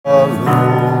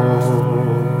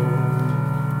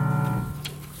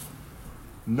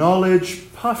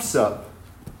Knowledge puffs up,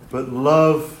 but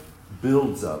love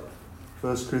builds up.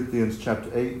 1 Corinthians chapter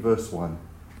 8, verse 1.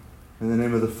 In the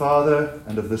name of the Father,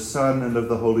 and of the Son, and of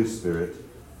the Holy Spirit.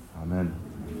 Amen.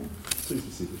 Please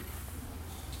be seated.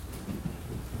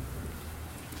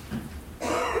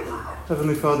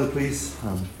 Heavenly Father, please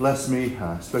bless me,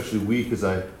 especially weak as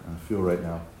I feel right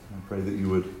now. I pray that you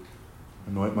would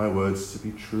anoint my words to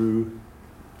be true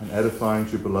and edifying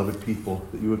to your beloved people,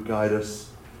 that you would guide us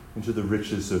into the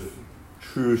riches of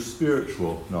true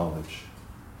spiritual knowledge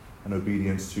and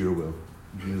obedience to your will.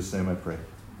 In Jesus' name I pray.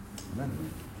 Amen.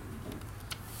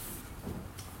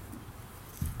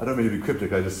 I don't mean to be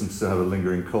cryptic, I just still have a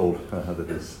lingering cold that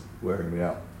is wearing me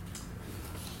out.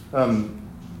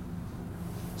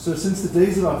 So since the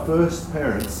days of our first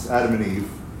parents, Adam and Eve,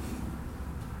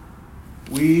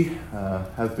 we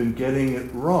have been getting it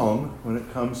wrong when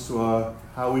it comes to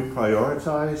how we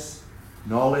prioritize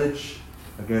knowledge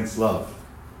against love.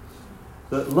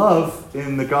 That love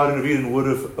in the Garden of Eden would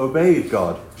have obeyed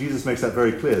God. Jesus makes that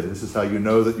very clear. This is how you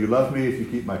know that you love me, if you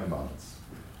keep my commands.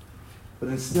 But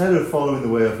instead of following the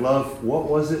way of love, what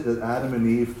was it that Adam and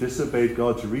Eve disobeyed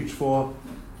God to reach for?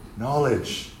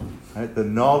 Knowledge. Right? The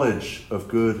knowledge of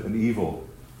good and evil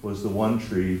was the one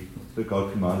tree that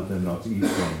God commanded them not to eat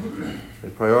from. They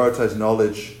prioritized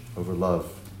knowledge over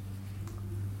love.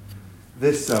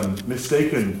 This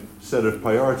mistaken set of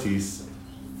priorities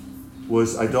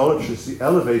was idolatrously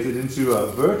elevated into a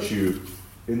virtue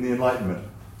in the Enlightenment.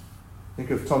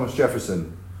 Think of Thomas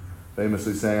Jefferson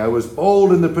famously saying, "I was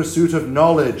bold in the pursuit of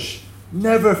knowledge,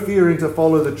 never fearing to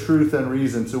follow the truth and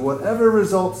reason to whatever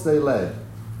results they led,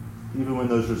 even when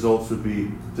those results would be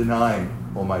denying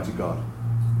Almighty God."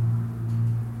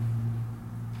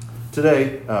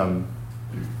 Today,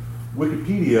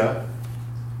 Wikipedia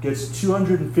gets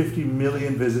 250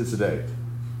 million visits a day.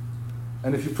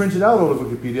 And if you printed out all of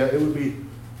Wikipedia, it would be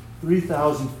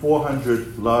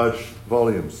 3,400 large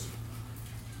volumes.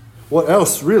 What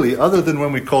else, really, other than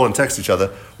when we call and text each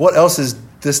other, what else is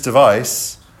this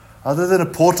device other than a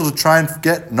portal to try and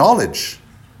get knowledge?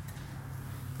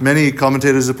 Many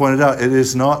commentators have pointed out it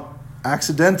is not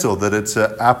accidental that it's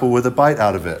an apple with a bite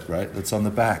out of it, right? That's on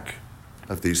the back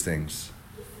of these things.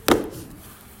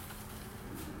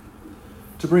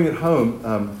 To bring it home,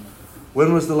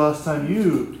 when was the last time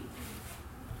you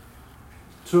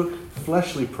took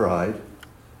fleshly pride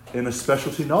in a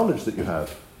specialty knowledge that you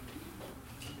have?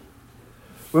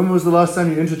 When was the last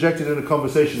time you interjected in a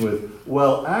conversation with,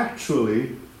 "Well,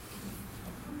 actually,"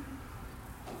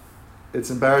 it's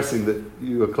embarrassing that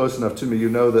you are close enough to me, you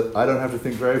know that I don't have to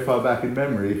think very far back in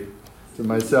memory to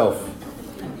myself.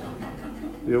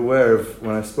 Be aware of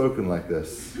when I've spoken like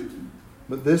this.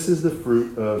 But this is the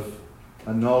fruit of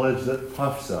a knowledge that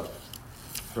puffs up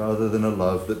rather than a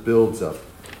love that builds up.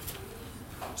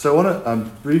 So I want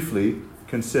to briefly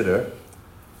consider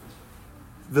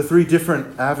the three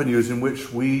different avenues in which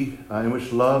three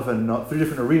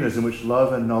different arenas in which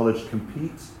love and knowledge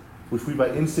compete, which we by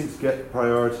instinct get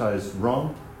prioritized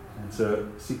wrong, and to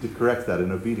seek to correct that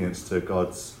in obedience to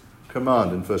God's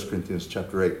command in 1 Corinthians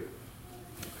chapter 8.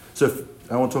 So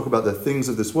I want to talk about the things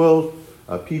of this world,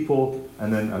 people,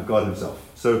 and then God himself.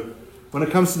 So when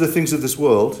it comes to the things of this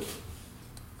world,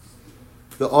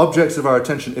 the objects of our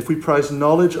attention, if we prize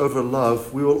knowledge over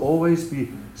love, we will always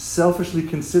be selfishly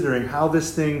considering how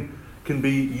this thing can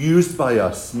be used by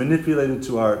us, manipulated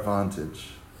to our advantage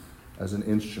as an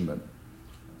instrument.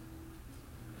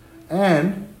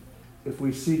 And if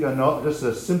we seek just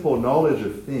a simple knowledge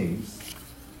of things,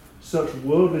 such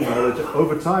worldly knowledge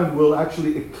over time will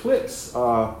actually eclipse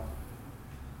our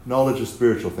knowledge of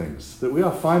spiritual things. That we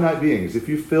are finite beings. If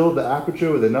you fill the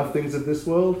aperture with enough things of this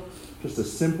world, just a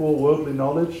simple worldly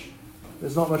knowledge,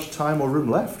 there's not much time or room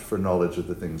left for knowledge of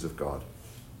the things of God.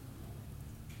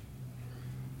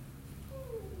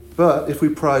 But if we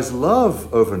prize love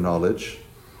over knowledge,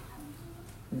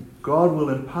 God will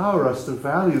empower us to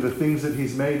value the things that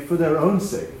he's made for their own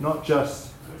sake, not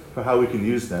just for how we can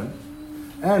use them.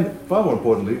 And far more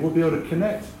importantly, we'll be able to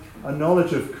connect a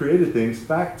knowledge of created things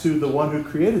back to the one who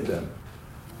created them.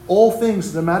 All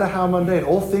things, no matter how mundane,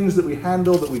 all things that we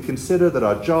handle, that we consider, that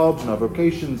our jobs and our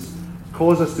vocations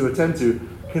cause us to attend to,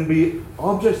 can be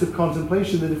objects of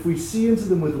contemplation that if we see into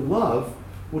them with love,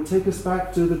 will take us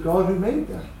back to the God who made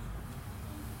them.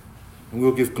 And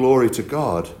we'll give glory to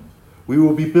God. We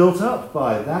will be built up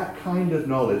by that kind of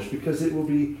knowledge because it will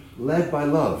be led by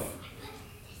love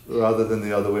rather than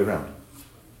the other way around.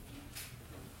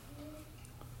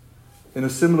 In a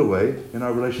similar way, in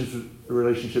our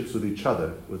relationships with each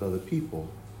other, with other people,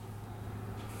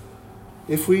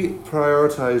 If we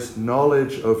prioritize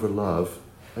knowledge over love,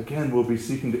 again, we'll be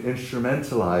seeking to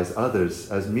instrumentalize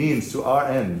others as means to our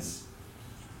ends,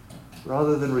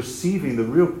 rather than receiving the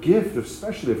real gift,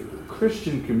 especially of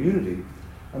Christian community,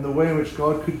 and the way in which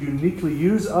God could uniquely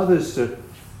use others to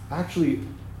actually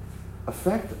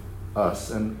affect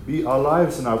us and be our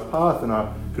lives and our path and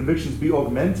our convictions be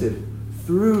augmented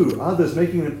through others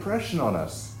making an impression on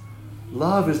us.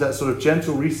 Love is that sort of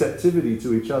gentle receptivity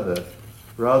to each other,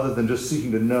 rather than just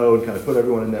seeking to know and kind of put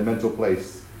everyone in their mental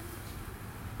place.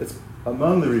 It's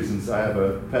among the reasons I have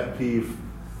a pet peeve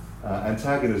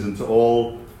antagonism to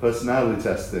all personality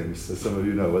testings, as some of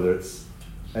you know, whether it's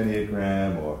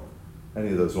Enneagram or any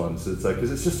of those ones. It's like,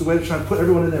 because it's just a way to try and put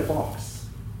everyone in their box.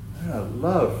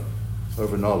 Love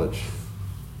over knowledge.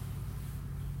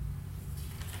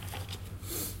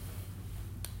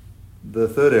 The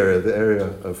third area, the area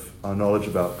of our knowledge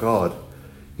about God,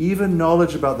 even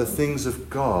knowledge about the things of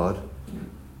God,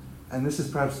 and this is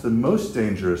perhaps the most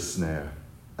dangerous snare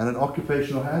and an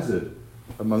occupational hazard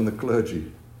among the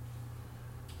clergy.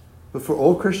 But for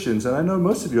all Christians, and I know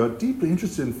most of you are deeply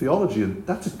interested in theology, and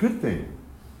that's a good thing.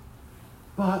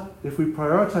 But if we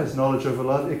prioritize knowledge over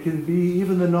love, it can be,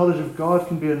 even the knowledge of God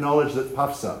can be a knowledge that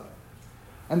puffs up.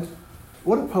 And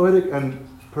what a poetic and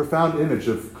profound image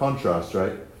of contrast,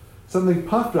 right? Something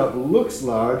puffed up looks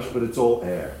large, but it's all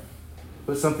air.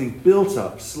 But something built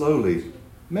up slowly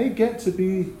may get to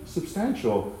be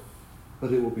substantial,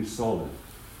 but it will be solid.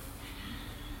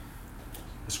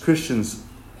 As Christians,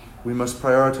 we must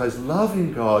prioritize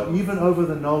loving God even over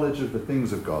the knowledge of the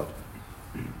things of God.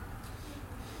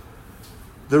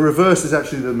 The reverse is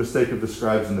actually the mistake of the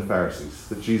scribes and the Pharisees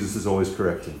that Jesus is always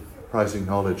correcting, prizing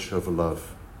knowledge over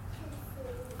love.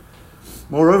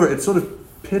 Moreover, it's sort of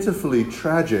pitifully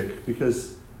tragic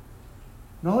because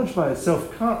knowledge by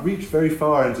itself can't reach very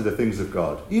far into the things of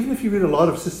God. Even if you read a lot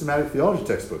of systematic theology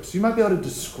textbooks, you might be able to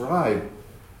describe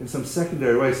in some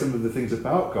secondary way some of the things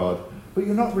about God, but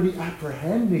you're not really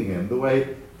apprehending him the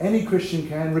way any Christian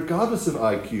can, regardless of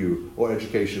IQ or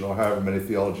education or however many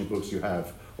theology books you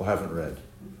have or haven't read.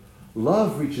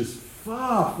 Love reaches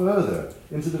far further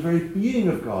into the very being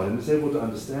of God and is able to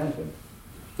understand him.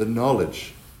 The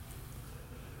knowledge.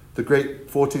 The great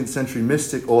 14th century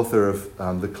mystic author of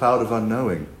The Cloud of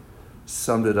Unknowing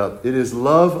summed it up. It is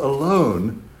love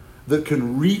alone that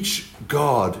can reach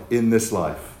God in this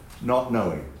life, not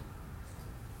knowing.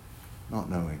 Not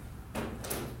knowing.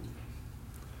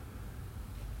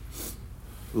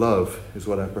 Love is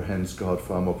what apprehends God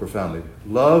far more profoundly.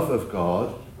 Love of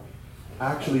God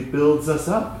actually builds us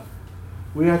up.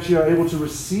 We actually are able to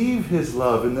receive his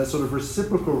love in that sort of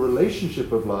reciprocal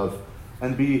relationship of love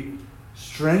and be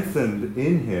strengthened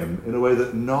in him in a way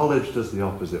that knowledge does the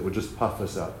opposite, would just puff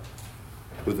us up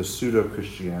with a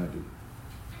pseudo-Christianity.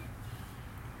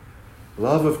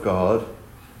 Love of God,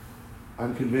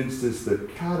 I'm convinced, is the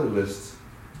catalyst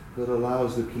that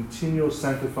allows the continual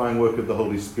sanctifying work of the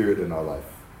Holy Spirit in our life.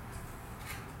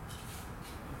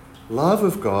 Love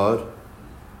of God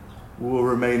will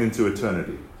remain into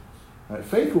eternity. Right?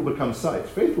 Faith will become sight.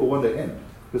 Faith will one day end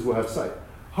because we'll have sight.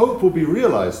 Hope will be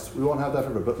realized. We won't have that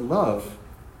forever. But love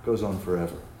goes on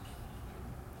forever.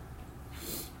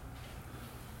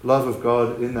 Love of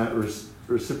God in that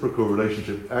reciprocal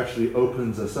relationship actually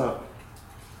opens us up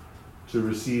to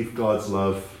receive God's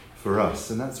love for us.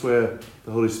 And that's where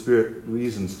the Holy Spirit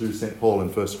reasons through St. Paul in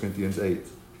 1 Corinthians 8.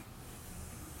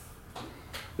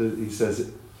 That he says,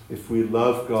 if we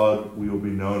love God, we will be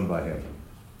known by him.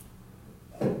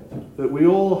 That we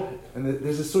all, and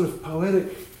there's a sort of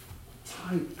poetic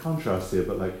tight contrast here,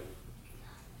 but like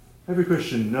every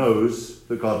Christian knows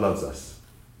that God loves us.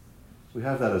 We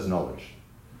have that as knowledge.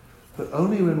 But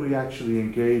only when we actually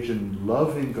engage in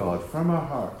loving God from our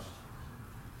heart,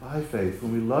 by faith,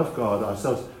 when we love God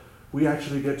ourselves, we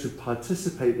actually get to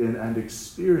participate in and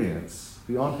experience,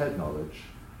 beyond head knowledge,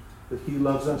 that he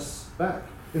loves us back.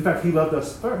 In fact, he loved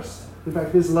us first. In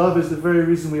fact, his love is the very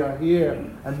reason we are here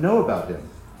and know about him.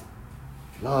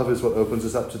 Love is what opens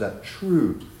us up to that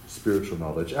true spiritual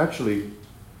knowledge. Actually,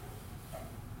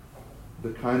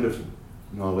 the kind of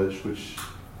knowledge which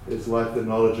is like the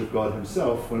knowledge of God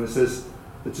himself, when it says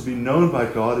that to be known by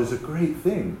God is a great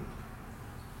thing.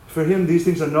 For him, these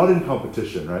things are not in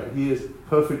competition, right? He is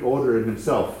perfect order in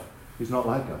himself. He's not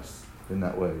like us in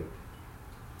that way.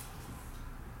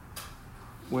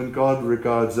 When God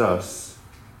regards us,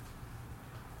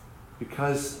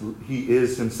 because he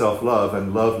is himself love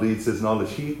and love leads his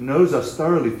knowledge, he knows us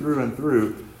thoroughly through and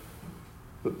through.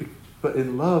 But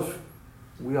in love,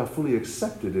 we are fully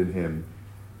accepted in him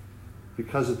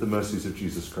because of the mercies of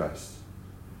Jesus Christ.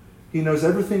 He knows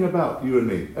everything about you and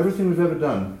me, everything we've ever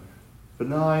done,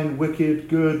 benign, wicked,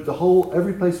 good,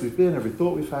 every place we've been, every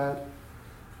thought we've had.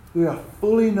 We are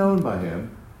fully known by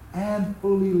him and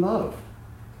fully loved.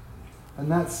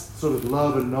 And that's sort of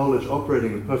love and knowledge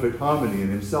operating in perfect harmony in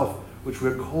himself, which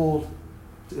we're called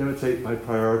to imitate by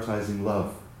prioritizing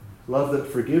love. Love that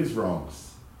forgives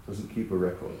wrongs, doesn't keep a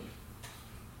record.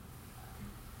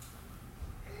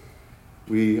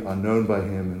 We are known by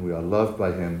him and we are loved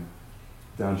by him.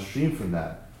 Downstream from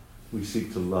that, we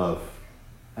seek to love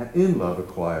and in love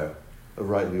acquire a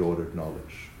rightly ordered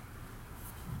knowledge.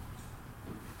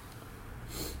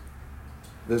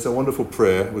 There's a wonderful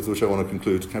prayer with which I want to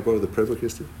conclude. Can I borrow the prayer book,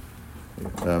 Esther?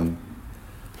 You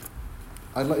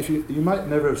might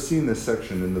never have seen this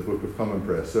section in the Book of Common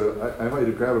Prayer, so I invite you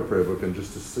to grab a prayer book and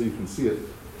just so you can see it.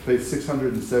 Page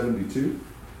 672.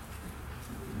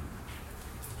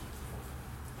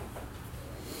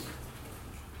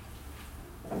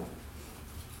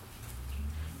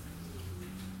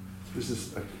 This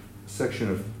is a section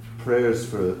of prayers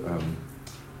for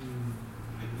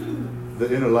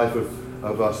the inner life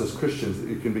of us as Christians.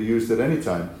 It can be used at any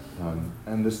time.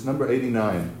 And this number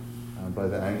 89 by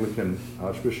the Anglican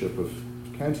Archbishop of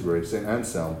Canterbury, St.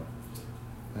 Anselm.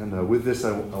 And with this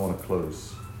I want to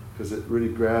close, because it really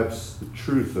grabs the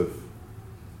truth of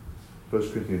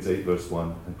 1 Corinthians 8 verse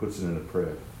 1 and puts it in a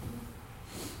prayer.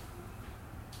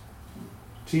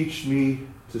 Teach me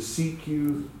to seek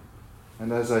you,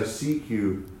 and as I seek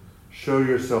you, show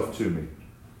yourself to me.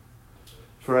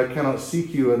 For I cannot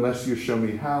seek you unless you show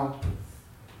me how,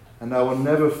 and I will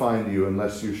never find you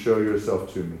unless you show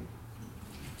yourself to me.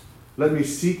 Let me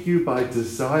seek you by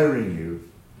desiring you,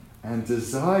 and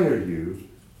desire you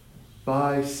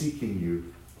by seeking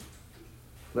you.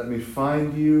 Let me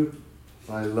find you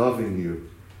by loving you,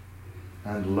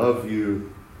 and love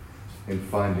you in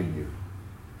finding you.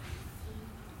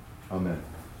 Amen.